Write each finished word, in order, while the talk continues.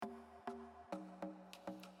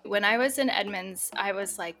When I was in Edmonds, I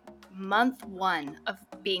was like month 1 of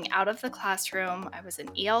being out of the classroom. I was an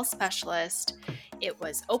EL specialist. It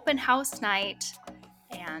was open house night,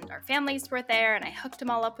 and our families were there, and I hooked them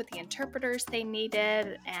all up with the interpreters they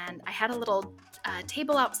needed. And I had a little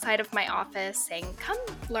table outside of my office saying, "Come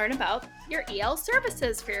learn about your EL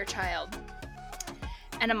services for your child."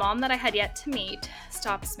 And a mom that I had yet to meet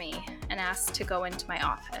stops me and asks to go into my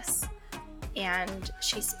office. And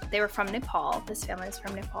they were from Nepal. This family was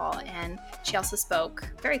from Nepal, and she also spoke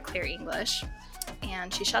very clear English.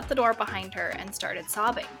 And she shut the door behind her and started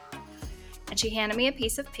sobbing. And she handed me a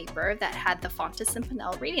piece of paper that had the Fontes and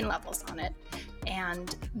Pinnell reading levels on it,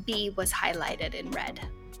 and B was highlighted in red.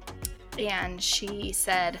 And she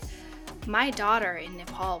said, "My daughter in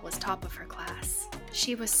Nepal was top of her class.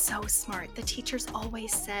 She was so smart. The teachers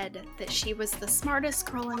always said that she was the smartest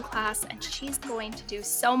girl in class, and she's going to do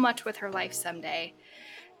so much with her life someday.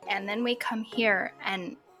 And then we come here,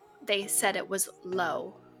 and they said it was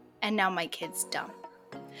low, and now my kid's dumb."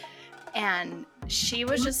 And she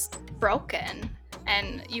was just broken,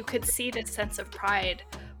 and you could see this sense of pride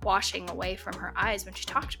washing away from her eyes when she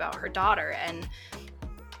talked about her daughter. And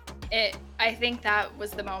I think that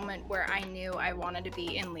was the moment where I knew I wanted to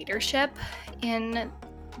be in leadership in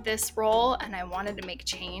this role, and I wanted to make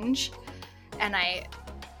change. And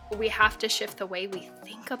we have to shift the way we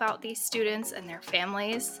think about these students and their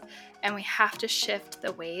families, and we have to shift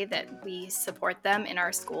the way that we support them in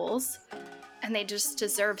our schools. And they just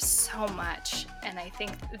deserve so much. And I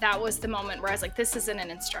think that was the moment where I was like, this isn't an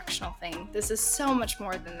instructional thing. This is so much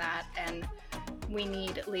more than that. And we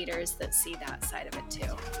need leaders that see that side of it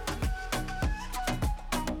too.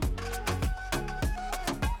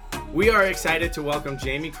 We are excited to welcome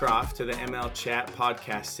Jayme Croff to the ML Chat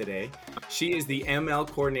podcast today. She is the ML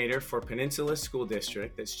coordinator for Peninsula School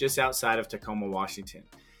District that's just outside of Tacoma, Washington.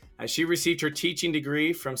 She received her teaching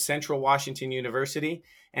degree from Central Washington University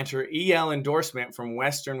and her EL endorsement from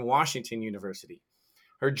Western Washington University.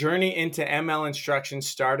 Her journey into ML instruction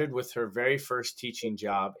started with her very first teaching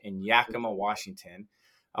job in Yakima, Washington,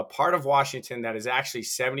 a part of Washington that is actually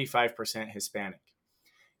 75% Hispanic.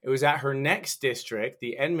 It was at her next district,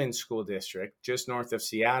 the Edmonds School District, just north of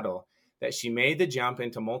Seattle, that she made the jump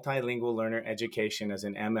into multilingual learner education as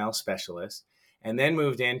an ML specialist, and then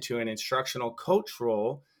moved into an instructional coach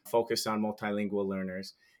role focused on multilingual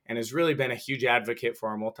learners, and has really been a huge advocate for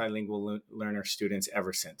our multilingual learner students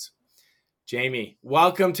ever since. Jayme,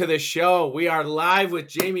 welcome to the show. We are live with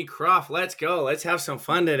Jayme Croff. Let's go. Let's have some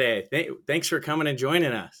fun today. Thanks for coming and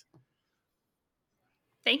joining us.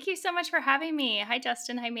 Thank you so much for having me. Hi,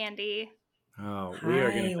 Justin. Hi, Mandy. Oh,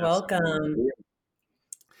 Hi, welcome.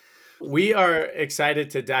 We are excited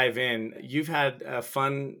to dive in. You've had a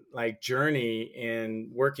fun journey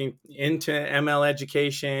in working into ML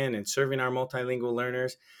education and serving our multilingual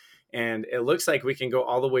learners. And it looks like we can go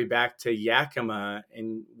all the way back to Yakima,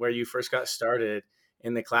 and where you first got started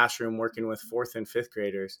in the classroom working with 4th and 5th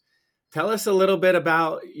graders. Tell us a little bit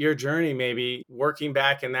about your journey, maybe working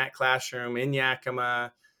back in that classroom in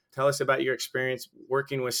Yakima. Tell us about your experience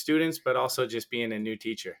working with students, but also just being a new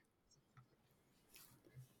teacher.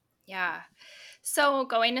 Yeah. So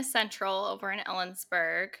going to Central over in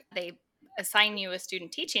Ellensburg, they assign you a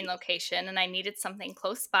student teaching location, and I needed something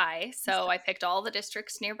close by. So I picked all the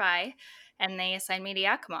districts nearby, and they assigned me to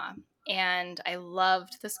Yakima. And I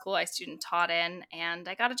loved the school I student taught in, and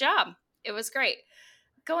I got a job. It was great.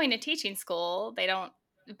 Going to teaching school,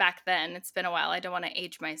 back then, it's been a while, I don't want to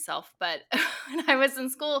age myself, but when I was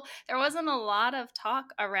in school, there wasn't a lot of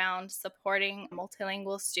talk around supporting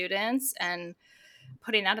multilingual students and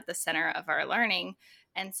putting that at the center of our learning.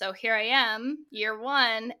 And so here I am, year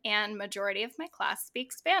 1, and majority of my class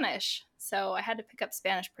speaks Spanish. So I had to pick up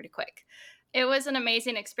Spanish pretty quick. It was an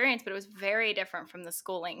amazing experience, but it was very different from the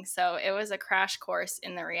schooling. So it was a crash course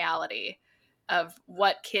in the reality of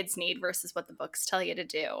what kids need versus what the books tell you to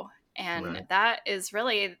do. And That is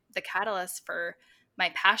really the catalyst for my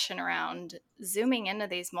passion around zooming into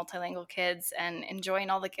these multilingual kids and enjoying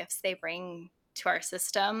all the gifts they bring to our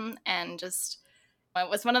system. And just, it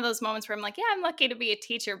was one of those moments where I'm like, yeah, I'm lucky to be a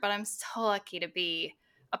teacher, but I'm so lucky to be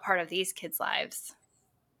a part of these kids' lives.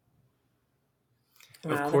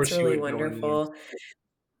 Wow, of course, that's really wonderful.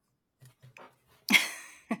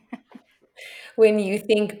 When you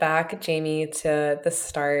think back, Jayme, to the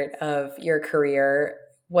start of your career,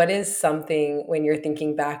 what is something when you're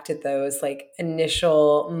thinking back to those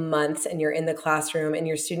initial months and you're in the classroom and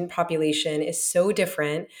your student population is so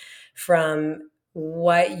different from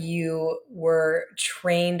what you were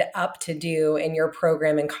trained up to do in your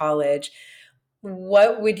program in college?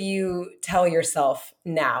 What would you tell yourself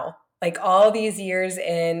now like all these years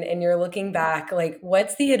in, and you're looking back, like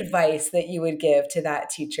what's the advice that you would give to that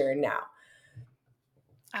teacher now?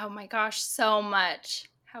 Oh my gosh, so much.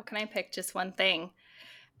 How can I pick just one thing?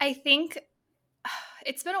 I think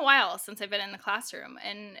it's been a while since I've been in the classroom.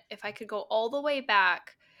 And if I could go all the way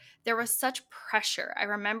back, there was such pressure. I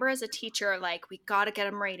remember as a teacher, like, we got to get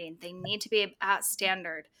them rating. They need to be at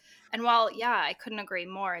standard. And while, yeah, I couldn't agree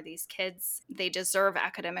more, these kids, they deserve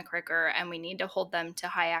academic rigor and we need to hold them to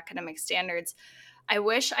high academic standards. I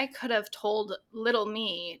wish I could have told little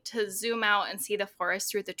me to zoom out and see the forest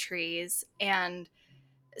through the trees and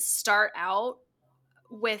start out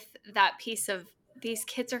with that piece of these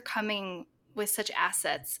kids are coming with such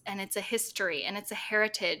assets and it's a history and it's a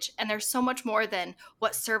heritage and there's so much more than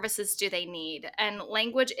what services do they need, and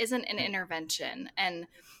language isn't an intervention. And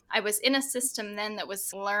I was in a system then that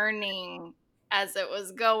was learning as it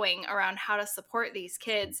was going around how to support these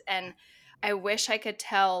kids, and I wish I could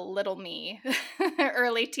tell little me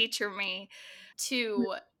early teacher me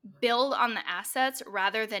to build on the assets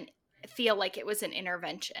rather than feel like it was an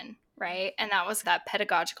intervention, right? And that was that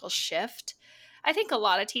pedagogical shift I think a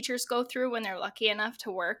lot of teachers go through when they're lucky enough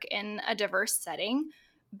to work in a diverse setting.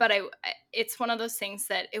 But it's one of those things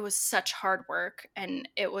that it was such hard work and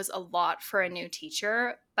it was a lot for a new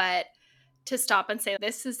teacher. But to stop and say,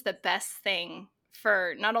 this is the best thing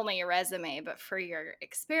for not only your resume, but for your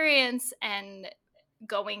experience and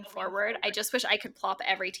going forward, I just wish I could plop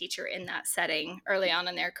every teacher in that setting early on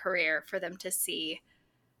in their career for them to see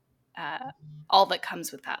uh, all that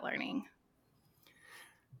comes with that learning.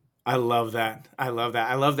 I love that. I love that.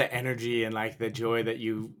 I love the energy and like the joy that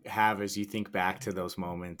you have as you think back to those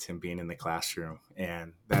moments and being in the classroom.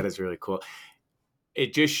 And that is really cool.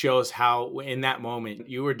 It just shows how in that moment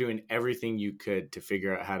you were doing everything you could to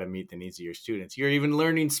figure out how to meet the needs of your students. You're even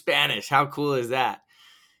learning Spanish. How cool is that?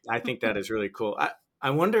 I think that is really cool. I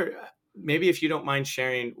wonder, maybe if you don't mind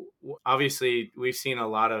sharing, obviously we've seen a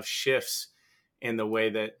lot of shifts in the way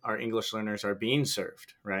that our English learners are being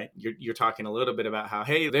served, right? You're talking a little bit about how,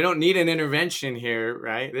 hey, they don't need an intervention here,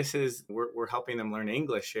 right? We're helping them learn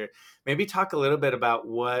English here. Maybe talk a little bit about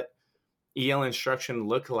what EL instruction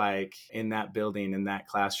looked like in that building, in that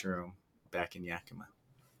classroom back in Yakima.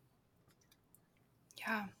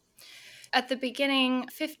 Yeah. At the beginning,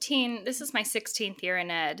 this is my 16th year in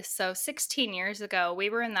ed. So 16 years ago, we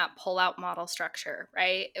were in that pull-out model structure,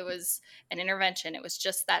 right? It was an intervention. It was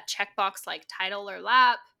just that checkbox like title or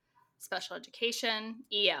lap, special education,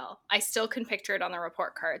 EL. I still can picture it on the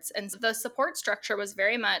report cards. And the support structure was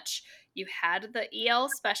very much you had the EL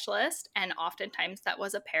specialist, and oftentimes that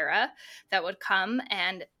was a para that would come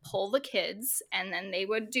and pull the kids, and then they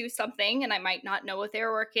would do something, and I might not know what they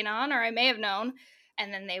were working on, or I may have known,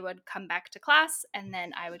 and then they would come back to class and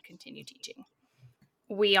then I would continue teaching.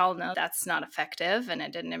 We all know that's not effective and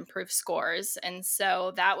it didn't improve scores. And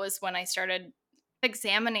so that was when I started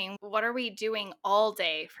examining what are we doing all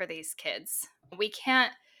day for these kids?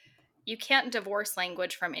 You can't divorce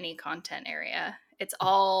language from any content area. It's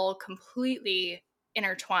all completely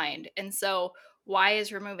intertwined. And so why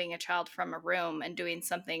is removing a child from a room and doing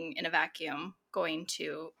something in a vacuum going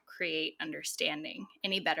to create understanding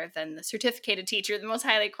any better than the certificated teacher, the most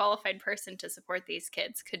highly qualified person to support these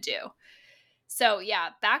kids, could do? So, yeah,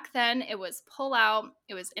 back then it was pull out,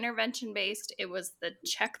 it was intervention based, it was the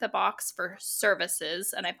check the box for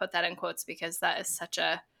services. And I put that in quotes because that is such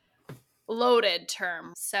a loaded term.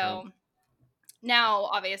 Right. So, now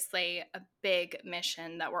obviously a big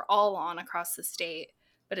mission that we're all on across the state,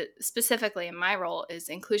 but specifically in my role is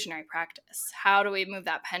inclusionary practice. How do we move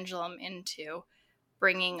that pendulum into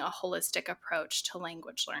bringing a holistic approach to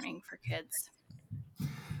language learning for kids?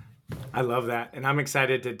 I love that. And I'm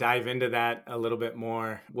excited to dive into that a little bit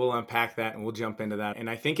more. We'll unpack that and we'll jump into that. And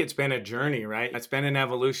I think it's been a journey, right? It's been an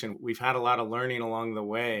evolution. We've had a lot of learning along the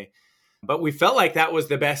way, but we felt like that was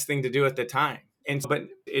the best thing to do at the time. But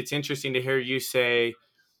it's interesting to hear you say,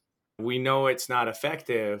 we know it's not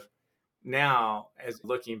effective. Now, as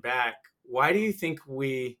looking back, why do you think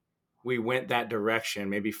we went that direction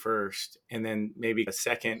maybe first? And then maybe a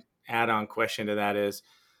second add-on question to that is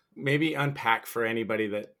maybe unpack for anybody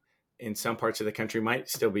that in some parts of the country might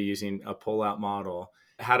still be using a pull-out model,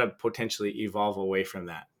 how to potentially evolve away from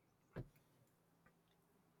that.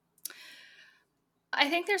 I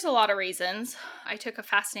think there's a lot of reasons. I took a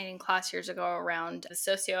fascinating class years ago around the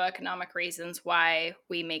socioeconomic reasons why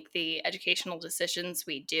we make the educational decisions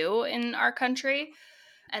we do in our country.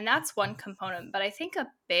 And that's one component. But I think a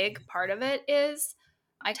big part of it is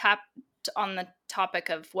I tapped on the topic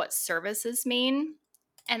of what services mean.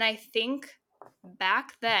 And I think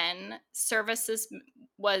back then, services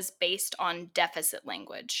was based on deficit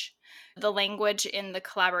language. The language in the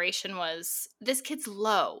collaboration was, this kid's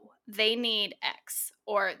low, they need X,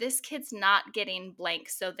 or this kid's not getting blank,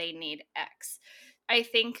 so they need X. I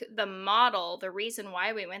think the model, the reason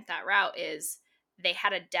why we went that route is they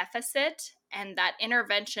had a deficit, and that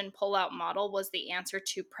intervention pull-out model was the answer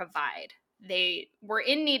to provide. They were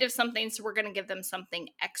in need of something, so we're going to give them something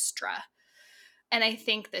extra. And I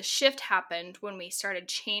think the shift happened when we started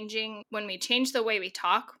changing. When we changed the way we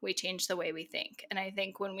talk, we changed the way we think. And I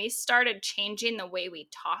think when we started changing the way we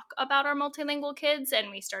talk about our multilingual kids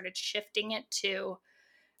and we started shifting it to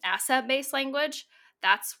asset-based language,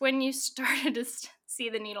 that's when you started to see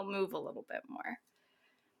the needle move a little bit more.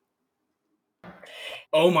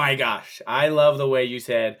 Oh my gosh. I love the way you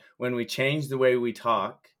said, when we change the way we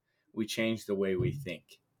talk, we change the way we think.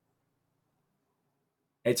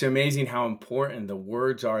 It's amazing how important the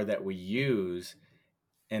words are that we use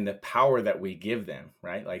and the power that we give them,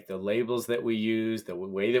 right? Like the labels that we use, the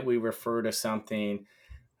way that we refer to something,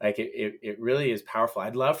 like it really is powerful.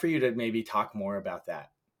 I'd love for you to maybe talk more about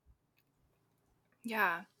that.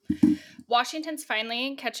 Yeah. Washington's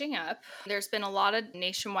finally catching up. There's been a lot of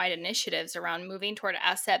nationwide initiatives around moving toward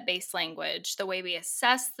asset-based language, the way we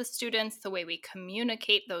assess the students, the way we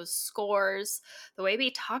communicate those scores, the way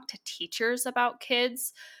we talk to teachers about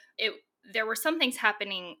kids. There were some things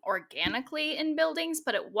happening organically in buildings,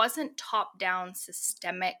 but it wasn't top-down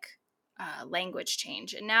systemic language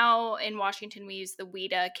change. And now in Washington, we use the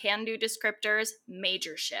WIDA can-do descriptors,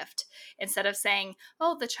 major shift. Instead of saying,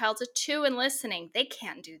 oh, the child's a 2 in listening, they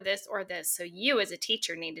can't do this or this, so you as a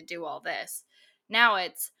teacher need to do all this. Now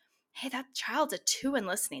it's, hey, that child's a 2 in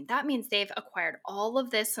listening. That means they've acquired all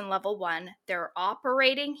of this in level 1. They're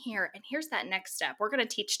operating here, and here's that next step. We're going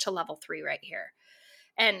to teach to level 3 right here.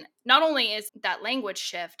 And not only is that language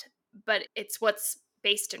shift, but it's what's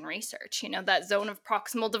based in research, that zone of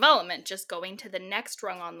proximal development, just going to the next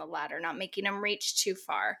rung on the ladder, not making them reach too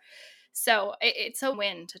far. So it's a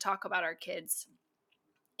win to talk about our kids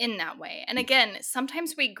in that way. And again,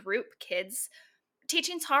 sometimes we group kids.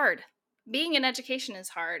 Teaching's hard. Being in education is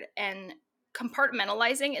hard. And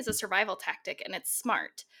compartmentalizing is a survival tactic, and it's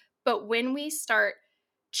smart. But when we start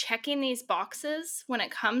checking these boxes when it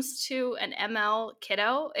comes to an ML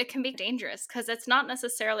kiddo, it can be dangerous because it's not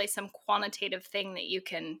necessarily some quantitative thing that you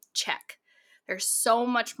can check. There's so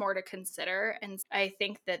much more to consider. And I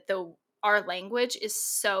think that our language is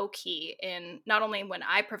so key in not only when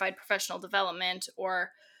I provide professional development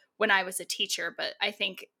or when I was a teacher, but I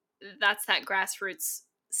think that's that grassroots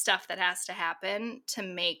stuff that has to happen to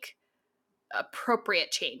make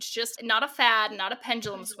appropriate change. Just not a fad, not a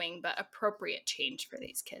pendulum swing, but appropriate change for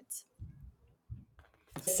these kids.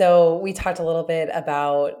 So we talked a little bit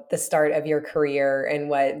about the start of your career and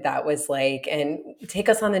what that was like, and take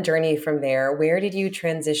us on the journey from there. Where did you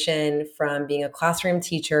transition from being a classroom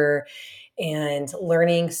teacher and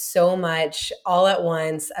learning so much all at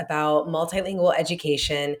once about multilingual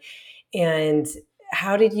education, and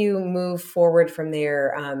how did you move forward from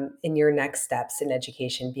there in your next steps in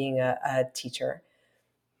education, being a teacher?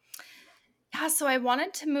 Yeah, so I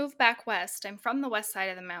wanted to move back west. I'm from the west side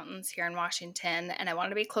of the mountains here in Washington, and I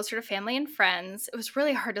wanted to be closer to family and friends. It was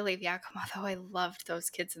really hard to leave Yakima, though. I loved those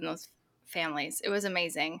kids and those families. It was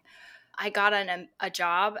amazing. I got a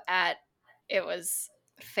job it was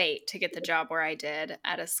fate to get the job where I did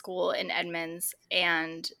at a school in Edmonds,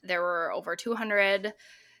 and there were over 200.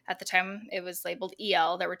 At the time, it was labeled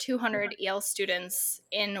EL. There were 200 EL students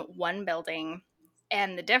in one building.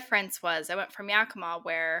 And the difference was I went from Yakima,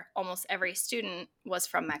 where almost every student was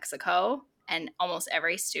from Mexico and almost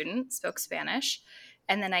every student spoke Spanish.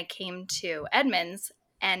 And then I came to Edmonds,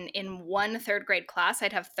 and in one third grade class,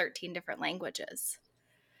 I'd have 13 different languages.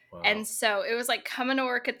 Wow. And so it was like coming to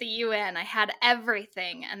work at the UN. I had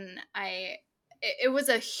everything. And it was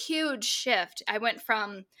a huge shift. I went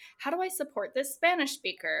from, how do I support this Spanish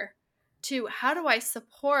speaker, to how do I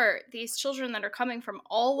support these children that are coming from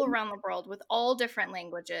all around the world with all different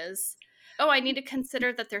languages? Oh, I need to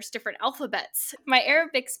consider that there's different alphabets. My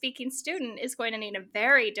Arabic speaking student is going to need a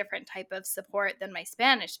very different type of support than my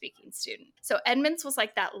Spanish speaking student. So Edmonds was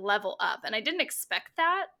like that level up. And I didn't expect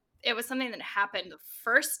that. It was something that happened the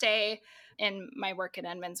first day in my work at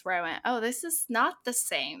Edmonds, where I went, oh, this is not the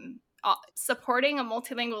same. Supporting a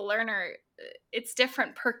multilingual learner, it's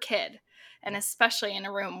different per kid, and especially in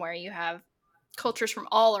a room where you have cultures from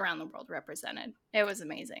all around the world represented. It was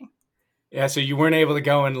amazing. Yeah, so you weren't able to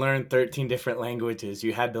go and learn 13 different languages.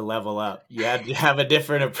 You had to level up. You had to have a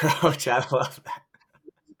different approach. I love that.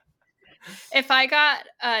 If I got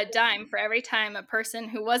a dime for every time a person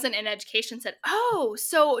who wasn't in education said, "Oh,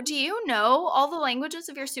 so do you know all the languages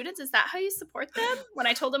of your students? Is that how you support them?" When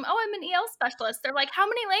I told them, "Oh, I'm an EL specialist," they're like, "How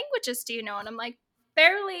many languages do you know?" And I'm like,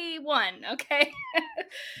 "Barely one." Okay.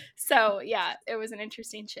 So, yeah, it was an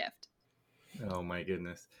interesting shift. Oh my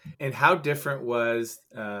goodness. And how different was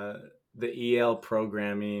the EL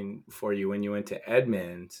programming for you when you went to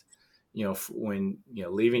Edmonds, when,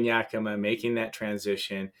 leaving Yakima, making that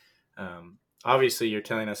transition? Obviously, you're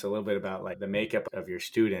telling us a little bit about like the makeup of your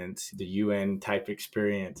students, the UN type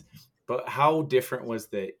experience, but how different was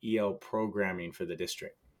the EL programming for the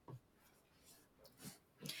district?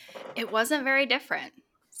 It wasn't very different.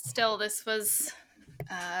 Still, this was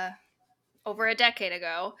uh, over a decade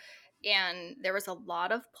ago, and there was a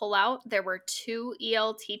lot of pullout. There were 2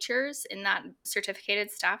 EL teachers in that certificated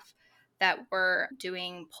staff that were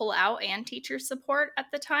doing pullout and teacher support at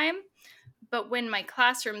the time. But when my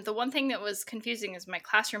classroom, the one thing that was confusing is my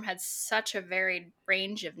classroom had such a varied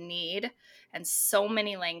range of need and so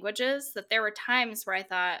many languages that there were times where I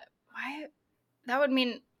thought, why? That would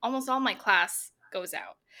mean almost all my class goes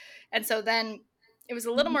out. And so then it was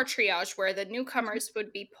a little more triage where the newcomers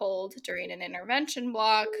would be pulled during an intervention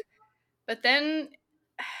block. But then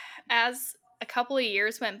as a couple of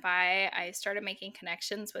years went by, I started making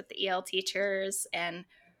connections with the EL teachers and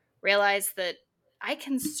realized that I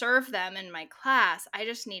can serve them in my class. I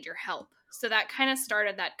just need your help. So that kind of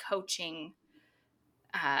started that coaching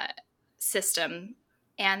uh, system.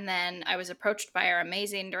 And then I was approached by our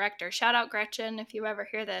amazing director, shout out Gretchen, if you ever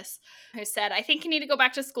hear this, who said, I think you need to go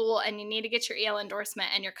back to school and you need to get your EL endorsement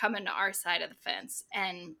and you're coming to our side of the fence.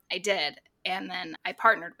 And I did. And then I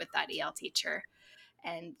partnered with that EL teacher.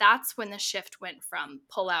 And that's when the shift went from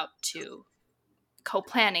pull out to co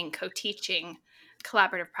planning, co teaching,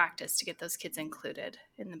 collaborative practice to get those kids included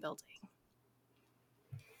in the building.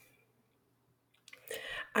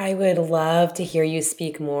 I would love to hear you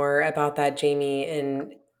speak more about that, Jayme,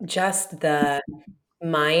 and just the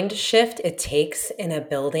mind shift it takes in a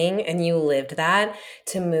building, and you lived that,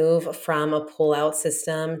 to move from a pull-out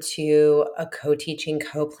system to a co-teaching,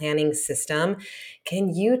 co-planning system.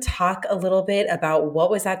 Can you talk a little bit about what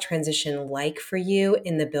was that transition like for you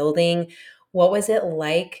in the building? What was it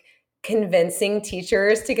like convincing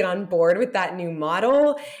teachers to get on board with that new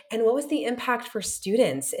model? And what was the impact for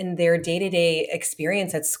students in their day-to-day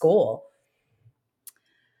experience at school?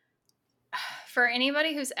 For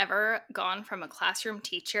anybody who's ever gone from a classroom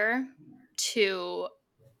teacher to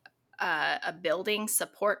a building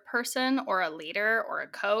support person or a leader or a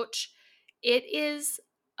coach, it is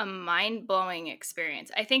a mind blowing experience.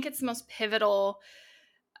 I think it's the most pivotal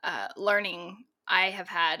learning I have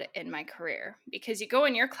had in my career because you go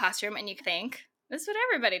in your classroom and you think, this is what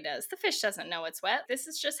everybody does. The fish doesn't know it's wet. This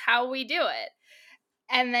is just how we do it.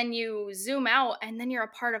 And then you zoom out and then you're a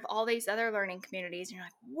part of all these other learning communities and you're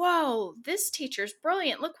like, whoa, this teacher's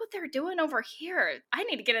brilliant. Look what they're doing over here. I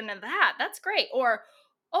need to get into that. That's great. Or,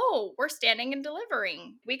 oh, we're standing and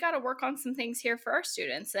delivering. We got to work on some things here for our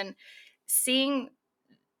students. And seeing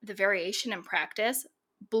the variation in practice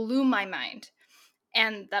blew my mind.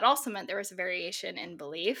 And that also meant there was a variation in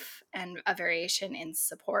belief and a variation in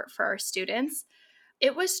support for our students.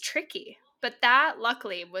 It was tricky, but that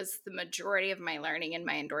luckily was the majority of my learning in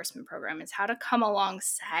my endorsement program is how to come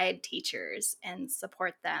alongside teachers and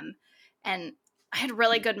support them. And I had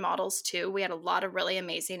really good models too. We had a lot of really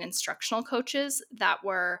amazing instructional coaches that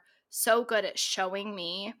were so good at showing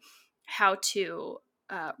me how to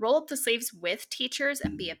roll up the sleeves with teachers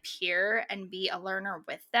and be a peer and be a learner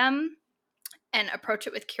with them and approach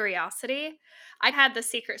it with curiosity. I had the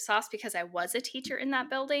secret sauce because I was a teacher in that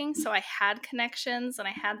building. So I had connections and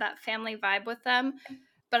I had that family vibe with them.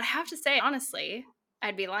 But I have to say, honestly,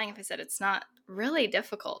 I'd be lying if I said it's not really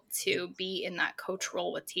difficult to be in that coach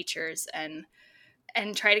role with teachers and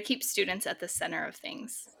try to keep students at the center of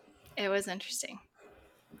things. It was interesting.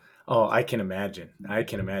 Oh, I can imagine. I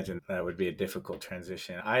can imagine that would be a difficult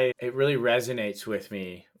transition. It really resonates with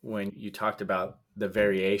me when you talked about the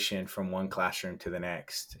variation from one classroom to the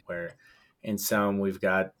next, where in some we've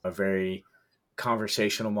got a very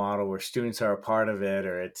conversational model where students are a part of it,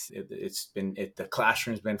 or the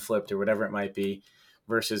classroom's been flipped or whatever it might be,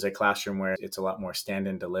 versus a classroom where it's a lot more stand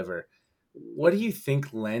and deliver. What do you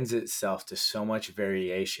think lends itself to so much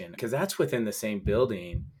variation? Because that's within the same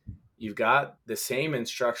building. You've got the same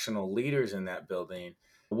instructional leaders in that building.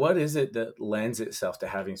 What is it that lends itself to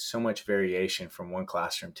having so much variation from one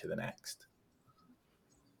classroom to the next?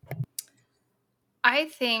 I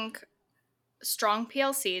think strong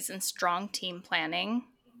PLCs and strong team planning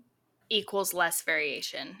equals less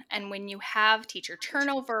variation. And when you have teacher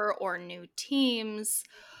turnover or new teams,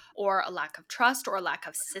 or a lack of trust or a lack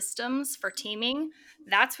of systems for teaming,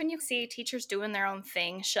 that's when you see teachers doing their own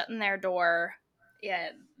thing, shutting their door. Yeah,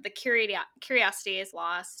 the curiosity is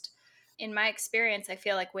lost. In my experience, I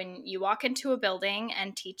feel like when you walk into a building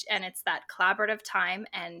and teach, and it's that collaborative time,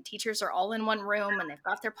 and teachers are all in one room and they've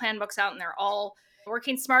got their plan books out and they're all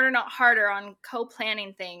working smarter, not harder on co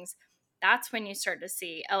planning things, that's when you start to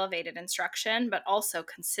see elevated instruction, but also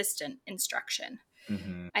consistent instruction.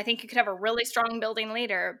 Mm-hmm. I think you could have a really strong building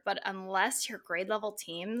leader, but unless your grade level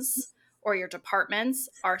teams or your departments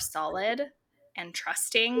are solid and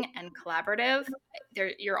trusting and collaborative,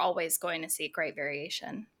 you're always going to see great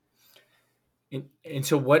variation. And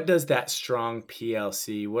so what does that strong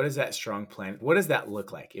PLC, what does that strong plan, what does that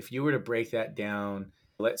look like? If you were to break that down,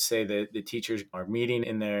 let's say that the teachers are meeting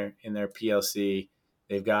in their PLC,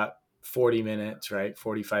 they've got 40 minutes, right?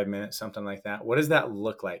 45 minutes, something like that. What does that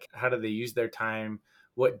look like? How do they use their time?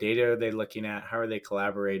 What data are they looking at? How are they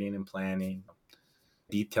collaborating and planning?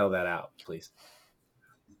 Detail that out, please.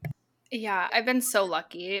 Yeah, I've been so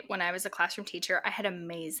lucky. When I was a classroom teacher, I had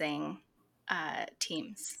amazing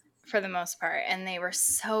teams for the most part, and they were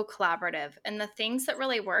so collaborative. And the things that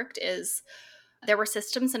really worked is there were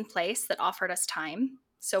systems in place that offered us time.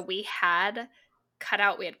 So we had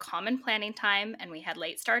we had common planning time, and we had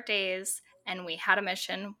late start days, and we had a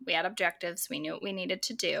mission, we had objectives, we knew what we needed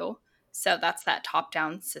to do. So that's that top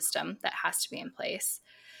down system that has to be in place.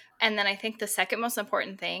 And then I think the second most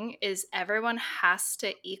important thing is everyone has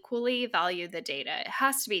to equally value the data. It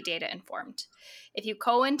has to be data informed. If you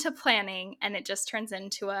go into planning and it just turns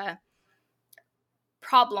into a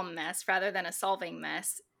problem mess rather than a solving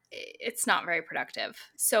mess, it's not very productive.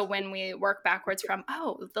 So when we work backwards from,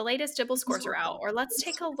 oh, the latest Dibble scores are out, or let's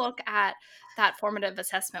take a look at that formative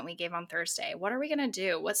assessment we gave on Thursday. What are we going to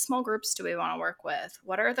do? What small groups do we want to work with?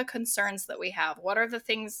 What are the concerns that we have? What are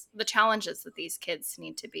the challenges that these kids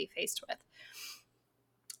need to be faced with?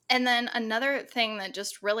 And then another thing that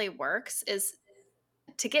just really works is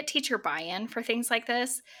to get teacher buy-in for things like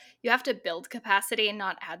this, you have to build capacity and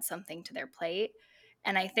not add something to their plate.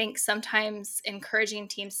 And I think sometimes encouraging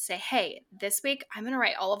teams to say, hey, this week I'm going to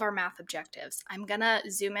write all of our math objectives. I'm going to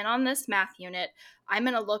zoom in on this math unit. I'm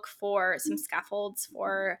going to look for some scaffolds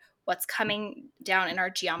for what's coming down in our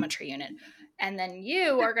geometry unit. And then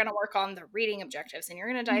you are going to work on the reading objectives and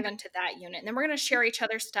you're going to dive into that unit. And then we're going to share each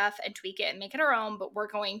other's stuff and tweak it and make it our own, but we're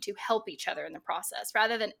going to help each other in the process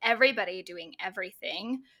rather than everybody doing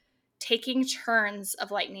everything, taking turns of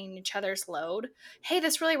lightening each other's load. Hey,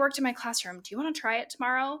 this really worked in my classroom. Do you want to try it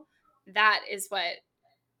tomorrow? That is what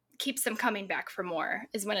keeps them coming back for more,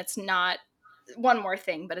 is when it's not one more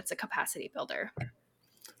thing, but it's a capacity builder.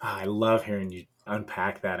 I love hearing you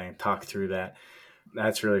unpack that and talk through that.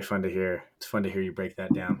 That's really fun to hear. It's fun to hear you break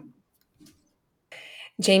that down.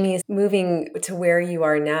 Jayme, moving to where you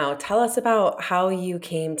are now, tell us about how you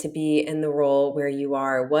came to be in the role where you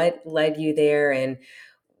are. What led you there, and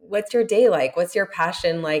what's your day like? What's your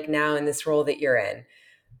passion like now in this role that you're in?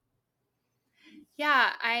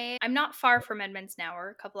 Yeah, I'm not far from Edmonds now.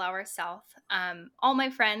 We're a couple hours south. All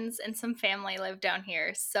my friends and some family live down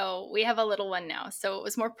here. So we have a little one now. So it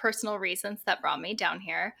was more personal reasons that brought me down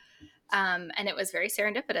here. And it was very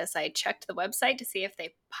serendipitous. I checked the website to see if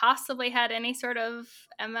they possibly had any sort of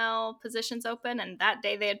ML positions open. And that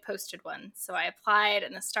day they had posted one. So I applied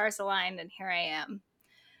and the stars aligned, and here I am.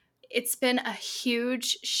 It's been a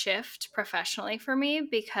huge shift professionally for me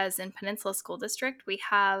because in Peninsula School District, we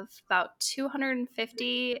have about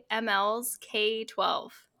 250 MLs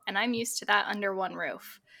K-12, and I'm used to that under one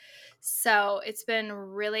roof. So it's been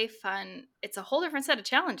really fun. It's a whole different set of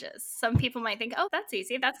challenges. Some people might think, oh, that's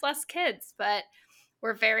easy, that's less kids, but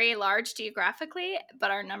we're very large geographically,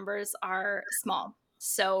 but our numbers are small.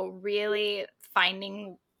 So really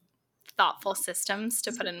finding thoughtful systems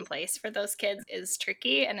to put in place for those kids is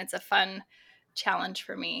tricky, and it's a fun challenge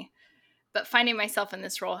for me. But finding myself in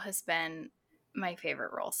this role has been my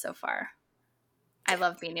favorite role so far. I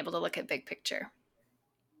love being able to look at big picture.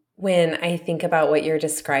 When I think about what you're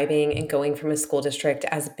describing and going from a school district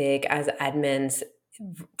as big as Edmonds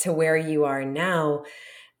to where you are now,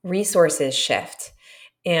 resources shift.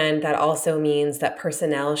 And that also means that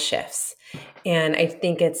personnel shifts. And I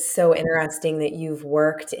think it's so interesting that you've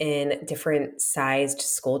worked in different sized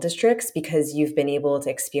school districts because you've been able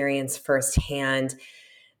to experience firsthand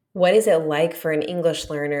what is it like for an English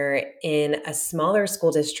learner in a smaller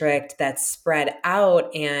school district that's spread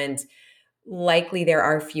out, and likely there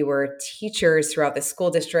are fewer teachers throughout the school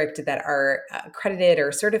district that are accredited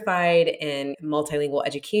or certified in multilingual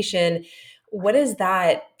education. What has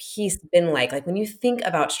that piece been like? Like when you think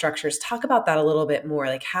about structures, talk about that a little bit more.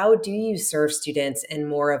 Like how do you serve students in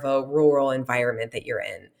more of a rural environment that you're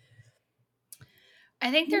in? I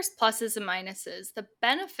think there's pluses and minuses. The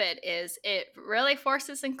benefit is it really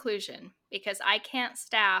forces inclusion because I can't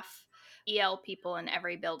staff EL people in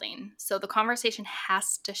every building. So the conversation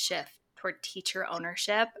has to shift toward teacher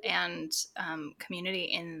ownership and community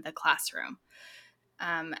in the classroom.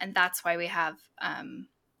 And that's why we have an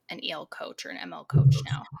EL coach or an ML coach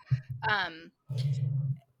now. Um,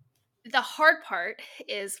 the hard part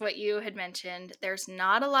is what you had mentioned. There's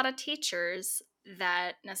not a lot of teachers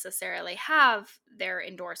that necessarily have their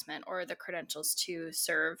endorsement or the credentials to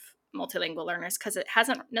serve multilingual learners because it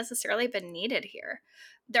hasn't necessarily been needed here.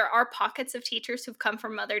 There are pockets of teachers who've come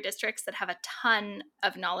from other districts that have a ton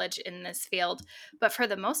of knowledge in this field, but for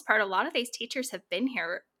the most part, a lot of these teachers have been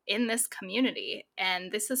here in this community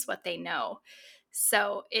and this is what they know.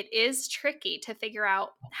 So it is tricky to figure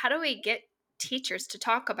out how do we get teachers to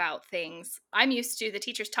talk about things. I'm used to the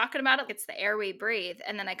teachers talking about it. It's the air we breathe.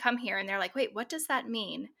 And then I come here and they're like, wait, what does that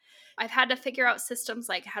mean? I've had to figure out systems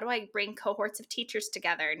like how do I bring cohorts of teachers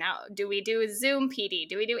together? Now, do we do a Zoom PD?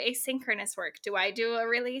 Do we do asynchronous work? Do I do a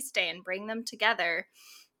release day and bring them together?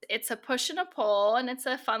 It's a push and a pull, and it's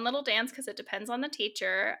a fun little dance because it depends on the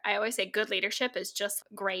teacher. I always say good leadership is just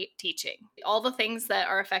great teaching. All the things that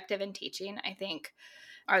are effective in teaching, I think,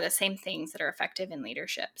 are the same things that are effective in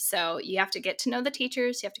leadership. So you have to get to know the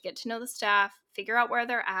teachers, you have to get to know the staff, figure out where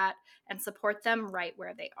they're at, and support them right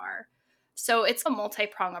where they are. So it's a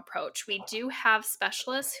multi-prong approach. We do have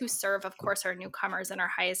specialists who serve, of course, our newcomers and our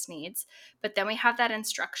highest needs, but then we have that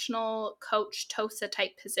instructional coach, TOSA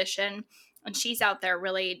type position, and she's out there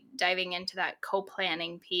really diving into that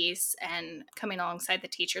co-planning piece and coming alongside the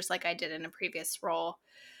teachers like I did in a previous role.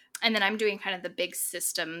 And then I'm doing kind of the big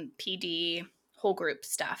system PD whole group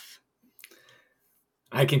stuff.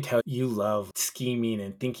 I can tell you love scheming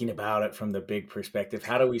and thinking about it from the big perspective.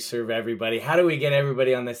 How do we serve everybody? How do we get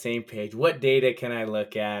everybody on the same page? What data can I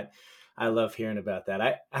look at? I love hearing about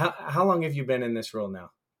that. How long have you been in this role now?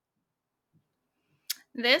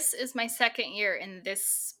 This is my second year in this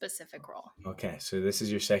specific role. Okay, so this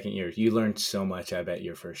is your second year. You learned so much, I bet,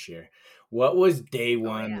 your first year. What was day Oh,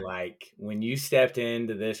 one yeah. like when you stepped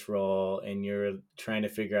into this role and you're trying to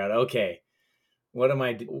figure out, okay, what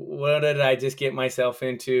did I just get myself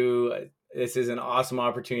into? This is an awesome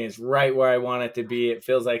opportunity. It's right where I want it to be. It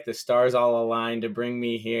feels like the stars all aligned to bring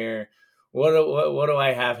me here. What do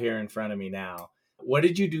I have here in front of me now? What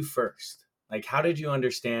did you do first? Like, how did you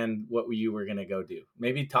understand what you were going to go do?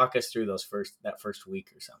 Maybe talk us through that first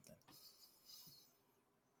week or something.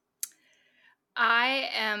 I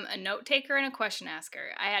am a note taker and a question asker.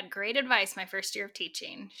 I had great advice my first year of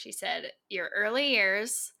teaching. She said, your early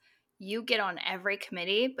years, you get on every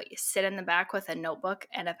committee, but you sit in the back with a notebook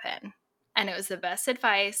and a pen. And it was the best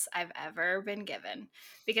advice I've ever been given.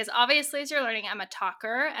 Because obviously, as you're learning, I'm a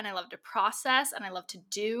talker and I love to process and I love to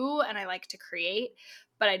do and I like to create,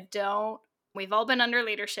 but I don't. We've all been under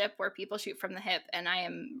leadership where people shoot from the hip, and I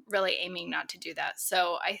am really aiming not to do that.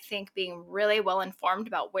 So I think being really well informed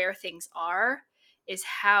about where things are is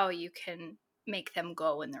how you can make them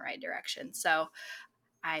go in the right direction. So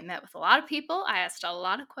I met with a lot of people. I asked a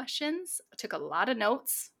lot of questions, took a lot of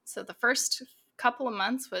notes. So the first couple of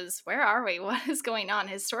months was where are we? What is going on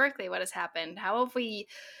historically? What has happened? How have we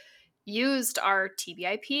used our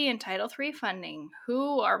TBIP and Title III funding?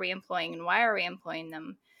 Who are we employing and why are we employing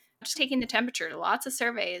them? Just taking the temperature, lots of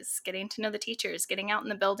surveys, getting to know the teachers, getting out in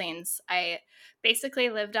the buildings. I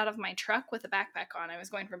basically lived out of my truck with a backpack on. I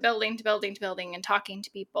was going from building to building to building and talking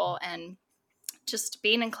to people and just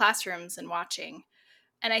being in classrooms and watching.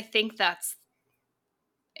 And I think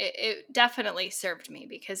it definitely served me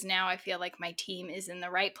because now I feel like my team is in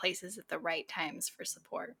the right places at the right times for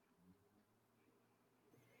support.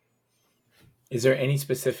 Is there any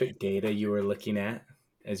specific data you were looking at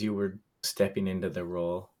as you were stepping into the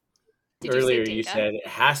role? Did you say Earlier, you data? said it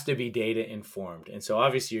has to be data informed. And so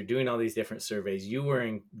obviously you're doing all these different surveys. You were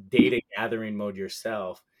in data gathering mode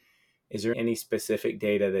yourself. Is there any specific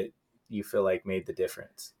data that you feel like made the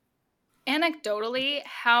difference? Anecdotally,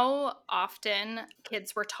 how often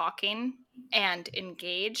kids were talking and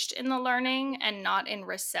engaged in the learning and not in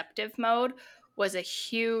receptive mode was a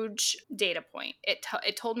huge data point. It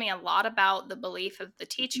told me a lot about the belief of the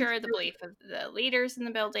teacher, the belief of the leaders in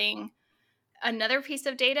the building. Another piece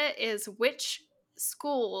of data is which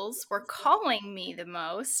schools were calling me the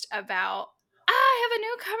most about, I have a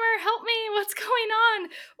newcomer, help me, what's going on?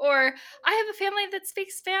 Or I have a family that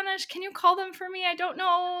speaks Spanish, can you call them for me? I don't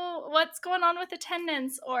know what's going on with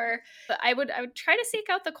attendance. Or I would try to seek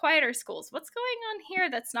out the quieter schools. What's going on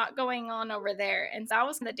here that's not going on over there? And that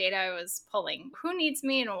was the data I was pulling. Who needs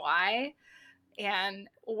me and why? And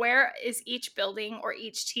where is each building or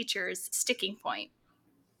each teacher's sticking point?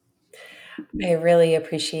 I really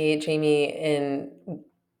appreciate Jayme in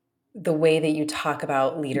the way that you talk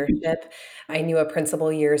about leadership. I knew a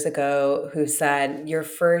principal years ago who said, your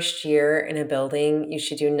first year in a building, you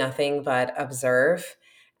should do nothing but observe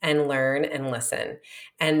and learn and listen.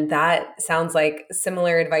 And that sounds like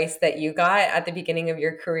similar advice that you got at the beginning of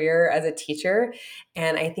your career as a teacher.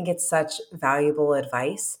 And I think it's such valuable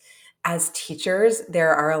advice. As teachers,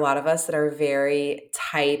 there are a lot of us that are very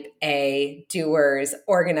type A doers,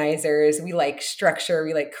 organizers. We like structure,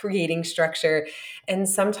 we like creating structure. And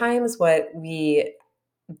sometimes what we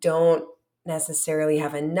don't necessarily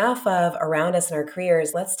have enough of around us in our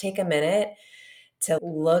careers, let's take a minute to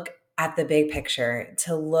look at the big picture,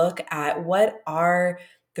 to look at what are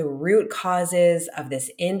the root causes of this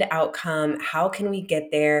end outcome. How can we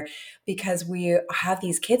get there? Because we have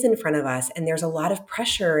these kids in front of us, and there's a lot of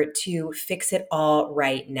pressure to fix it all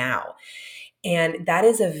right now. And that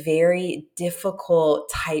is a very difficult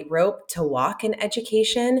tightrope to walk in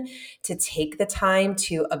education, to take the time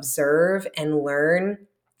to observe and learn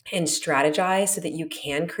and strategize so that you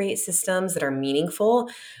can create systems that are meaningful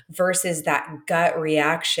versus that gut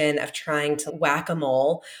reaction of trying to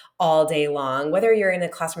whack-a-mole all day long, whether you're in a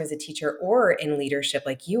classroom as a teacher or in leadership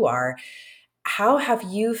like you are. How have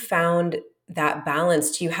you found that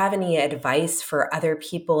balance? Do you have any advice for other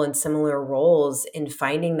people in similar roles in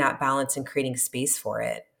finding that balance and creating space for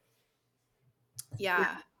it?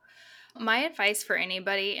 Yeah. My advice for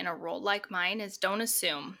anybody in a role like mine is don't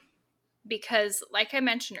assume. Because, like I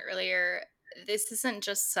mentioned earlier, this isn't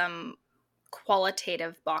just some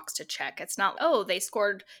qualitative box to check. It's not, oh, they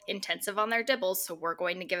scored intensive on their dibbles, so we're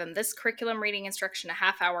going to give them this curriculum reading instruction a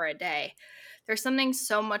half hour a day. There's something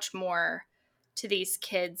so much more to these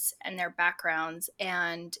kids and their backgrounds.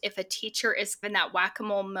 And if a teacher is in that whack a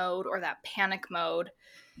mole mode or that panic mode,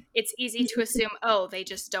 it's easy to assume, oh, they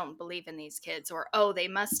just don't believe in these kids, or oh, they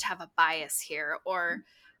must have a bias here. Or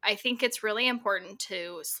I think it's really important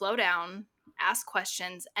to slow down, ask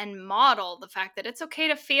questions, and model the fact that it's okay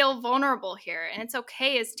to feel vulnerable here. And it's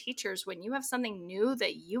okay as teachers when you have something new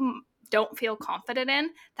that you don't feel confident in,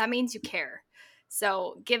 that means you care.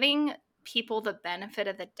 So giving people the benefit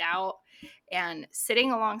of the doubt and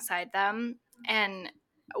sitting alongside them, and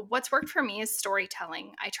what's worked for me is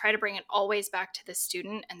storytelling. I try to bring it always back to the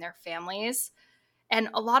student and their families. And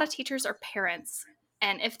a lot of teachers are parents.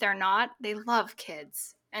 And if they're not, they love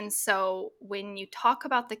kids. And so when you talk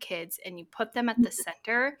about the kids and you put them at the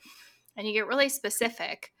center and you get really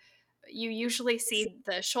specific, you usually see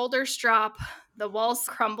the shoulders drop, the walls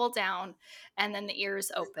crumble down, and then the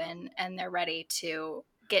ears open and they're ready to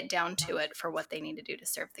get down to it for what they need to do to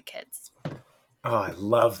serve the kids. Oh, I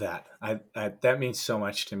love that. That means so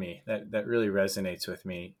much to me. That really resonates with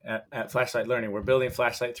me. At Flashlight Learning, we're building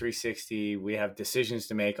Flashlight 360. We have decisions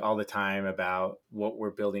to make all the time about what we're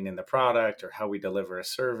building in the product or how we deliver a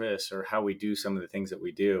service or how we do some of the things that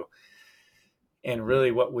we do. And really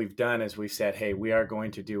what we've done is we've said, hey, we are going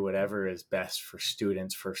to do whatever is best for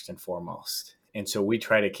students first and foremost. And so we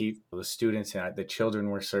try to keep the students and the children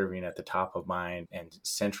we're serving at the top of mind and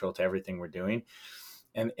central to everything we're doing.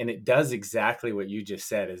 And it does exactly what you just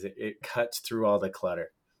said, is it cuts through all the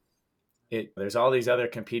clutter. There's all these other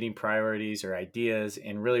competing priorities or ideas.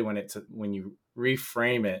 And really when you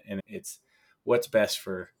reframe it, and it's what's best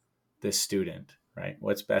for this student, right?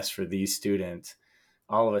 What's best for these students,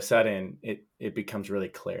 all of a sudden it becomes really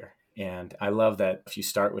clear. And I love that if you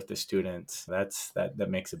start with the students, that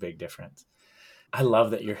makes a big difference. I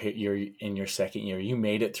love that you're in your second year. You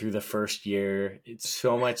made it through the first year. It's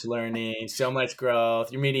so much learning, so much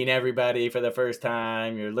growth. You're meeting everybody for the first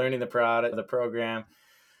time. You're learning the product, the program,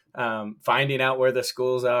 finding out where the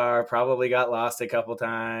schools are. Probably got lost a couple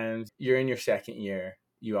times. You're in your second year.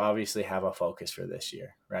 You obviously have a focus for this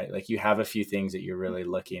year, right? Like you have a few things that you're really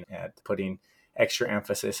looking at putting extra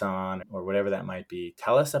emphasis on, or whatever that might be.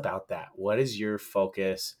 Tell us about that. What is your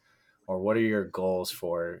focus, or what are your goals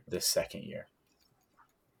for this second year?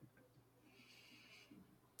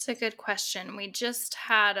 It's a good question. We just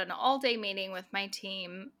had an all-day meeting with my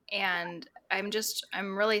team, and I'm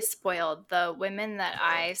really spoiled. The women that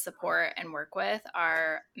I support and work with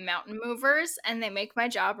are mountain movers, and they make my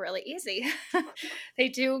job really easy. They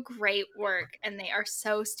do great work, and they are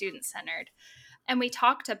so student-centered. And we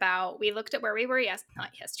looked at where we were,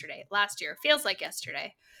 not yesterday, last year. Feels like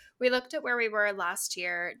yesterday. We looked at where we were last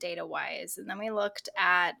year data-wise, and then we looked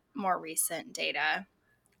at more recent data.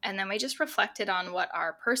 And then we just reflected on what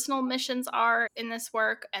our personal missions are in this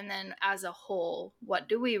work. And then as a whole, what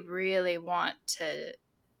do we really want to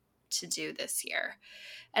to do this year.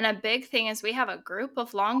 And a big thing is we have a group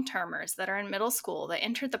of long-termers that are in middle school that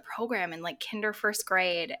entered the program in like kinder first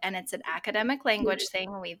grade, and it's an academic language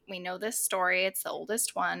thing. We know this story. It's the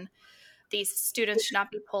oldest one. These students should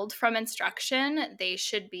not be pulled from instruction. They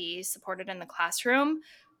should be supported in the classroom.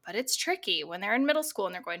 But it's tricky when they're in middle school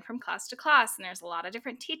and they're going from class to class, and there's a lot of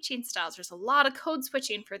different teaching styles. There's a lot of code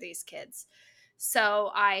switching for these kids. So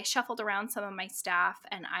I shuffled around some of my staff,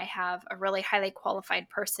 and I have a really highly qualified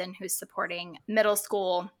person who's supporting middle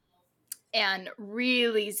school and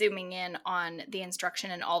really zooming in on the instruction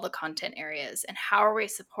in all the content areas and how are we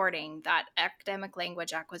supporting that academic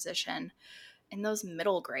language acquisition in those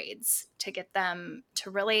middle grades to get them to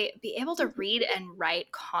really be able to read and write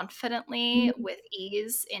confidently with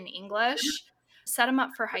ease in English, set them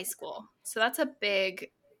up for high school. So that's a big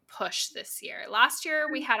push this year. Last year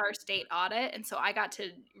we had our state audit, and so I got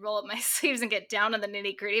to roll up my sleeves and get down to the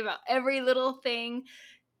nitty-gritty about every little thing,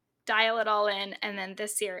 dial it all in. And then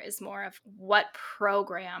this year is more of what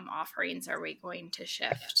program offerings are we going to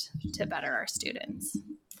shift to better our students.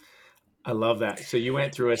 I love that. So you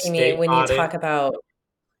went through a Jayme, state when you audit talk about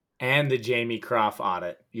and the Jayme Croff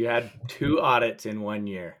audit. You had 2 audits in 1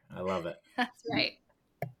 year. I love it. That's right.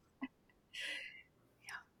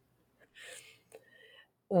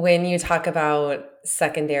 When you talk about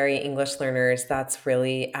secondary English learners, that's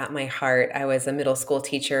really at my heart. I was a middle school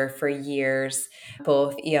teacher for years,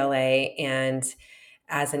 both ELA and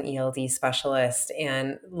as an ELD specialist.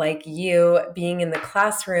 And like you, being in the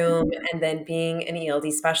classroom and then being an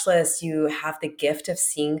ELD specialist, you have the gift of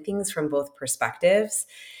seeing things from both perspectives.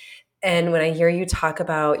 And when I hear you talk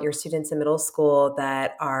about your students in middle school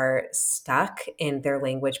that are stuck in their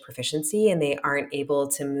language proficiency and they aren't able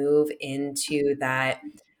to move into that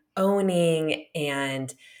owning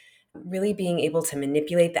and really being able to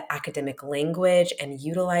manipulate the academic language and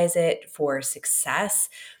utilize it for success,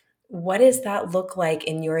 what does that look like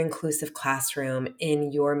in your inclusive classroom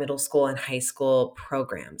in your middle school and high school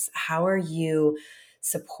programs? How are you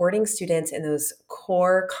supporting students in those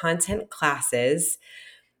core content classes?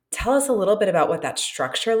 Tell us a little bit about what that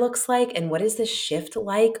structure looks like and what is the shift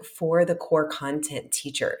like for the core content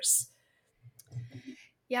teachers?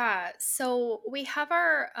 Yeah, so we have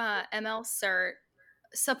our ML cert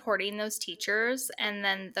supporting those teachers, and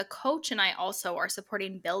then the coach and I also are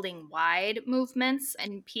supporting building wide movements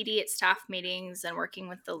and PD at staff meetings and working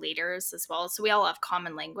with the leaders as well. So we all have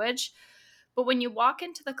common language. But when you walk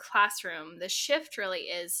into the classroom, the shift really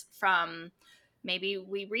is from maybe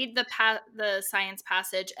we read the science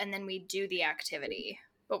passage and then we do the activity.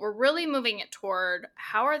 But we're really moving it toward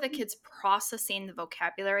how are the kids processing the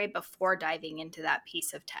vocabulary before diving into that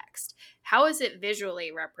piece of text? How is it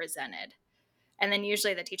visually represented? And then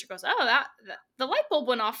usually the teacher goes, "Oh, that the light bulb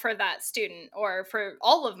went off for that student or for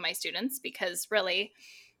all of my students," because really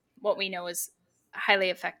what we know is highly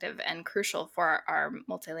effective and crucial for our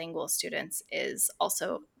multilingual students is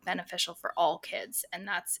also beneficial for all kids. And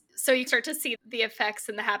that's so you start to see the effects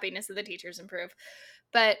and the happiness of the teachers improve.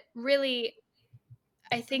 But really,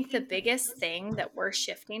 I think the biggest thing that we're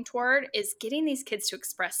shifting toward is getting these kids to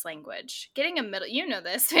express language. Getting a middle, you know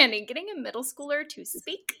this, Fanny, getting a middle schooler to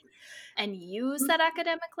speak and use that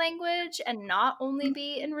academic language and not only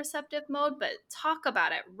be in receptive mode, but talk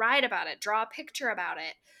about it, write about it, draw a picture about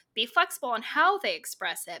it, be flexible on how they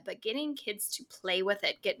express it, but getting kids to play with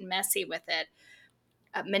it, get messy with it,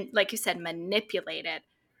 like you said, manipulate it.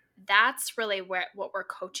 That's really what we're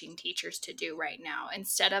coaching teachers to do right now.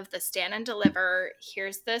 Instead of the stand and deliver,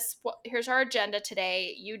 here's our agenda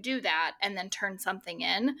today, you do that, and then turn something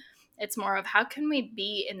in. It's more of how can we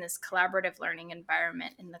be in this collaborative learning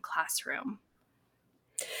environment in the classroom?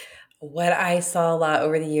 What I saw a lot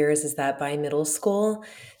over the years is that by middle school,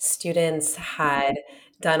 students had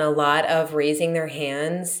done a lot of raising their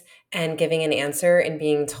hands and giving an answer and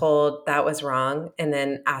being told that was wrong, and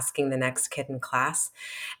then asking the next kid in class.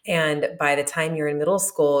 And by the time you're in middle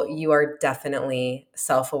school, you are definitely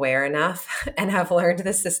self-aware enough and have learned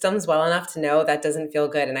the systems well enough to know that doesn't feel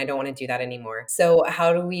good and I don't want to do that anymore. So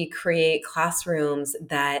how do we create classrooms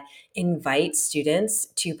that invite students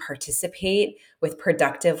to participate with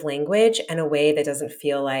productive language in a way that doesn't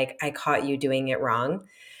feel like I caught you doing it wrong,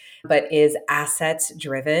 but is assets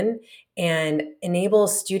driven and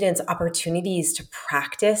enables students opportunities to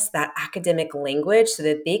practice that academic language so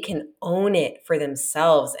that they can own it for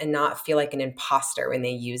themselves and not feel like an imposter when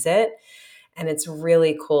they use it. And it's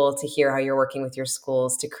really cool to hear how you're working with your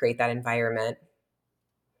schools to create that environment.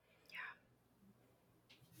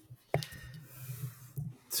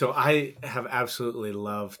 So I have absolutely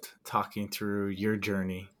loved talking through your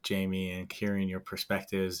journey, Jayme, and hearing your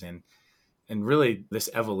perspectives and really this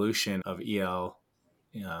evolution of EL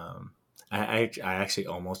I actually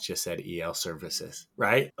almost just said EL services,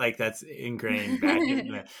 right? Like that's ingrained back in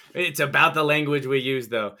the, it's about the language we use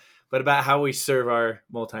though, but about how we serve our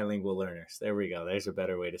multilingual learners. There we go. There's a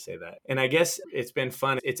better way to say that. And I guess it's been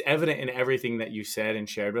fun. It's evident in everything that you said and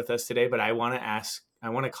shared with us today, but I want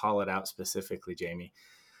to call it out specifically, Jayme.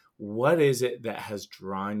 What is it that has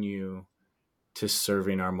drawn you to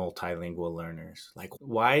serving our multilingual learners? Like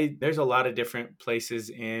why there's a lot of different places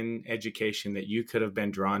in education that you could have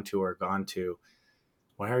been drawn to or gone to.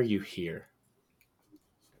 Why are you here?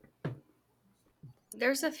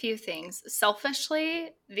 There's a few things.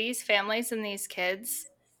 Selfishly, these families and these kids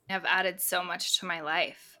have added so much to my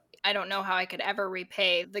life. I don't know how I could ever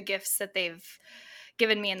repay the gifts that they've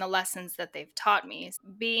given me and the lessons that they've taught me.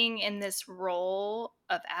 Being in this role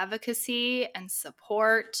of advocacy and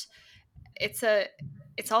support,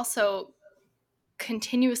 it's also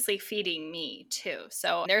continuously feeding me too.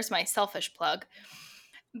 So there's my selfish plug.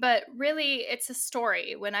 But really, it's a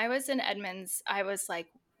story. When I was in Edmonds, I was like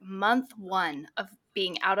month one of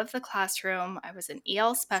being out of the classroom. I was an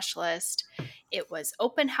EL specialist. It was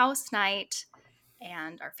open house night,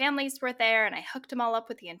 and our families were there, and I hooked them all up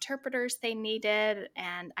with the interpreters they needed.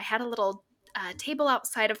 And I had a little table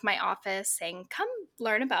outside of my office saying, "Come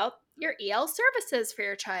learn about your EL services for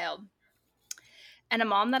your child." And a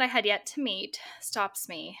mom that I had yet to meet stops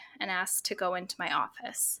me and asks to go into my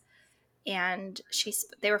office. And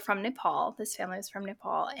they were from Nepal. This family was from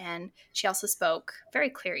Nepal, and she also spoke very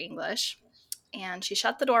clear English. And she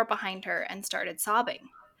shut the door behind her and started sobbing.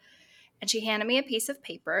 And she handed me a piece of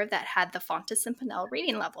paper that had the Fontes and Pinnell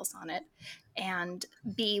reading levels on it, and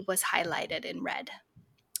B was highlighted in red.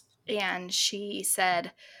 And she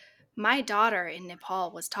said, "My daughter in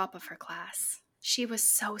Nepal was top of her class. She was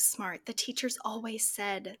so smart. The teachers always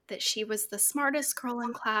said that she was the smartest girl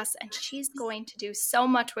in class, and she's going to do so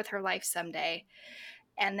much with her life someday.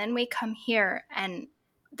 And then we come here and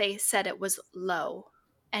they said it was low,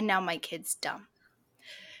 and now my kid's dumb."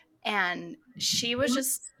 And she was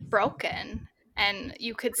just broken. And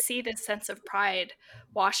you could see this sense of pride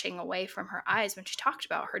washing away from her eyes when she talked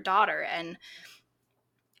about her daughter. And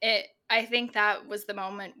I think that was the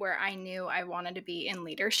moment where I knew I wanted to be in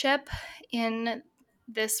leadership in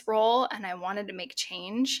this role, and I wanted to make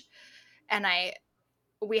change. And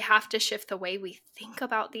we have to shift the way we think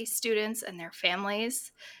about these students and their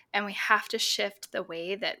families, and we have to shift the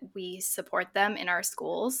way that we support them in our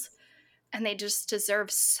schools. And they just deserve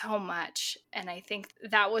so much. And I think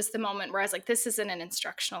that was the moment where I was like, this isn't an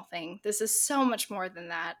instructional thing. This is so much more than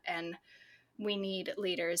that. And we need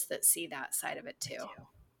leaders that see that side of it too.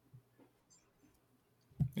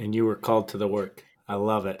 And you were called to the work. I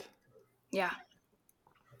love it. Yeah.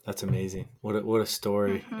 That's amazing. What a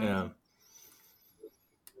story. Mm-hmm.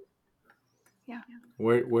 Yeah.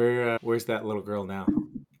 Where's that little girl now?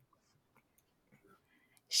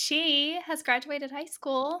 She has graduated high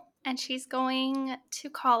school and she's going to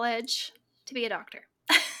college to be a doctor.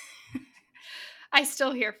 I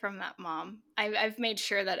still hear from that mom. I've made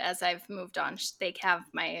sure that as I've moved on, they have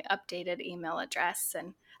my updated email address,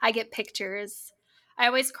 and I get pictures. I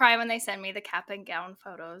always cry when they send me the cap and gown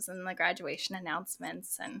photos and the graduation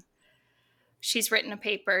announcements. And she's written a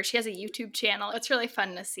paper. She has a YouTube channel. It's really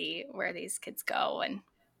fun to see where these kids go. And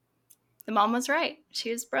the mom was right.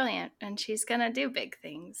 She was brilliant, and she's going to do big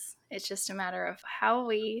things. It's just a matter of how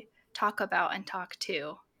we talk about and talk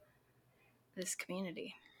to this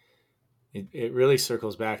community. It really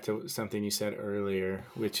circles back to something you said earlier,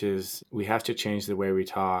 which is we have to change the way we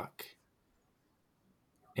talk,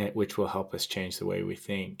 which will help us change the way we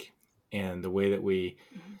think. And the way that we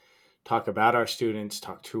talk about our students,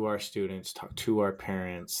 talk to our students, talk to our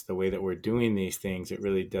parents, the way that we're doing these things, it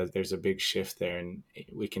really does. There's a big shift there. And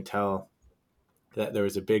we can tell that there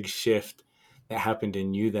was a big shift that happened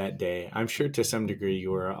in you that day. I'm sure to some degree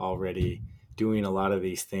you were already doing a lot of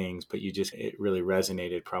these things, but it really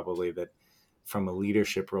resonated probably that from a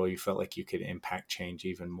leadership role, you felt like you could impact change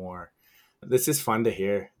even more. This is fun to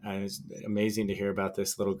hear. It's amazing to hear about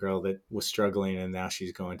this little girl that was struggling and now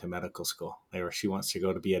she's going to medical school, or she wants to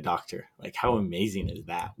go to be a doctor. Like, how amazing is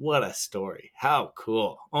that? What a story. How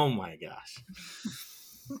cool. Oh my gosh.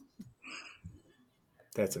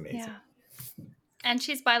 That's amazing. Yeah. And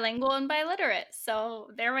she's bilingual and biliterate.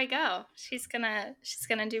 So there we go. She's gonna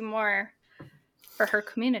do more for her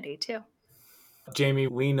community too. Jayme,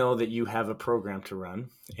 we know that you have a program to run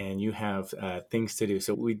and you have things to do.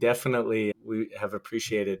 So we have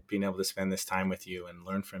appreciated being able to spend this time with you and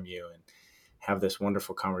learn from you and have this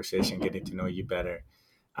wonderful conversation, getting to know you better.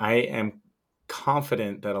 I am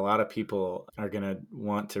confident that a lot of people are going to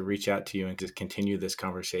want to reach out to you and just continue this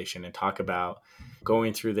conversation and talk about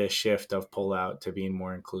going through this shift of pull out to being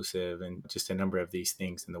more inclusive and just a number of these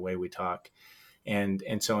things in the way we talk. And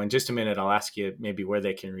so in just a minute, I'll ask you maybe where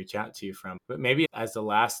they can reach out to you from. But maybe as the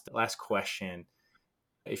last question,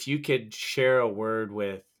 if you could share a word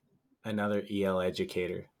with another EL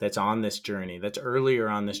educator that's on this journey, that's earlier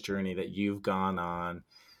on this journey that you've gone on,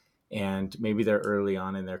 and maybe they're early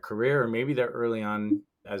on in their career, or maybe they're early on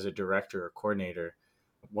as a director or coordinator,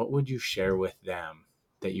 what would you share with them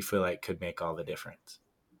that you feel like could make all the difference?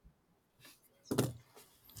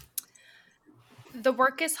 The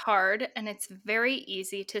work is hard, and it's very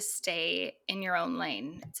easy to stay in your own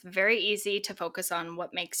lane. It's very easy to focus on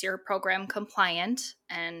what makes your program compliant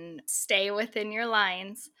and stay within your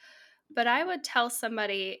lines. But I would tell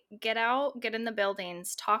somebody, get out, get in the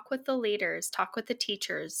buildings, talk with the leaders, talk with the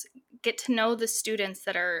teachers, get to know the students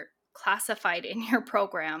that are classified in your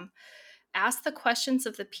program. Ask the questions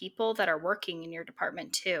of the people that are working in your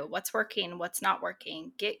department too. What's working, what's not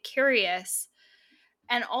working? Get curious.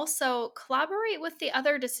 And also collaborate with the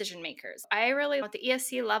other decision makers. I really, at the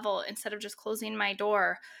ESC level, instead of just closing my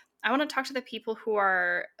door, I want to talk to the people who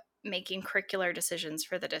are making curricular decisions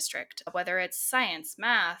for the district, whether it's science,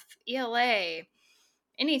 math, ELA,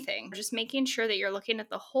 anything. Just making sure that you're looking at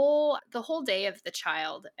the whole day of the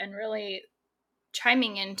child and really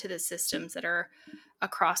chiming into the systems that are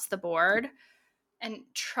across the board. And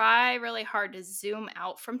try really hard to zoom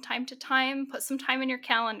out from time to time. Put some time in your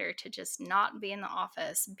calendar to just not be in the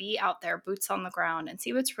office, be out there, boots on the ground, and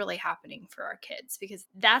see what's really happening for our kids, because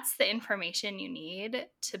that's the information you need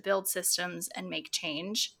to build systems and make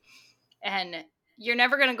change. And you're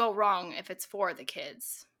never going to go wrong if it's for the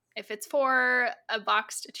kids. If it's for a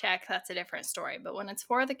box to check, that's a different story. But when it's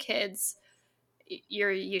for the kids,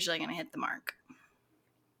 you're usually going to hit the mark.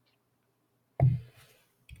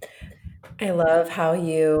 I love how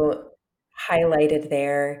you highlighted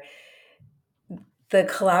there the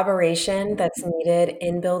collaboration that's needed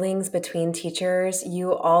in buildings between teachers.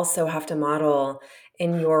 You also have to model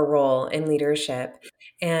in your role in leadership.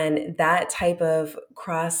 And that type of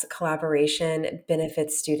cross collaboration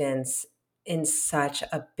benefits students in such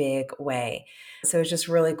a big way. So it's just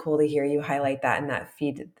really cool to hear you highlight that and that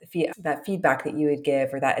feedback that you would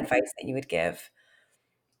give, or that advice that you would give.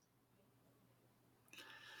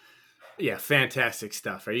 Yeah, fantastic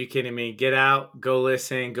stuff. Are you kidding me? Get out, go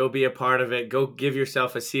listen, go be a part of it, go give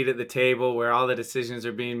yourself a seat at the table where all the decisions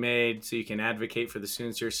are being made so you can advocate for the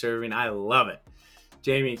students you're serving. I love it.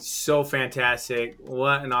 Jayme, so fantastic.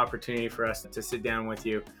 What an opportunity for us to sit down with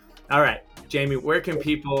you. All right, Jayme, where can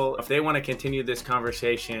people, if they want to continue this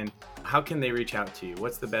conversation, how can they reach out to you?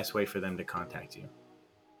 What's the best way for them to contact you?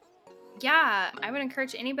 Yeah, I would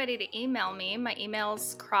encourage anybody to email me. My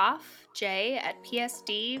email's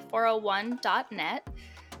croffj@psd401.net.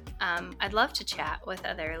 I'd love to chat with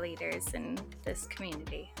other leaders in this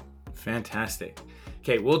community. Fantastic.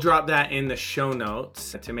 Okay, we'll drop that in the show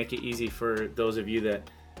notes to make it easy for those of you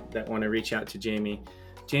that want to reach out to Jayme.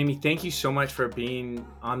 Jayme, thank you so much for being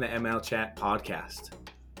on the ML Chat podcast.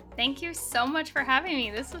 Thank you so much for having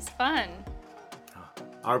me. This was fun.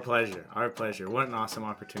 Our pleasure. Our pleasure. What an awesome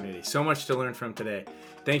opportunity. So much to learn from today.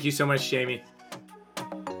 Thank you so much, Jayme.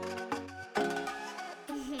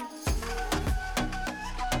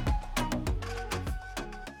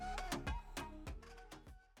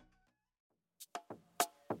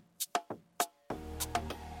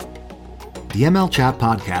 The ML Chat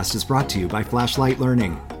podcast is brought to you by Flashlight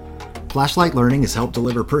Learning. Flashlight Learning has helped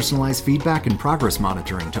deliver personalized feedback and progress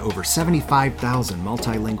monitoring to over 75,000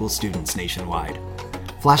 multilingual students nationwide.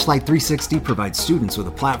 Flashlight 360 provides students with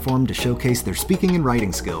a platform to showcase their speaking and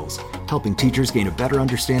writing skills, helping teachers gain a better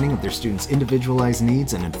understanding of their students' individualized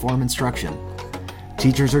needs and inform instruction.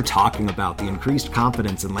 Teachers are talking about the increased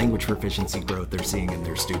confidence and language proficiency growth they're seeing in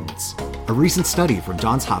their students. A recent study from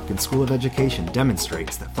Johns Hopkins School of Education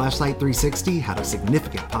demonstrates that Flashlight 360 had a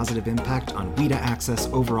significant positive impact on WIDA Access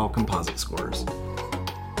overall composite scores.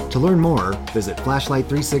 To learn more, visit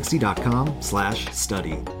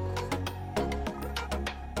flashlight360.com/study.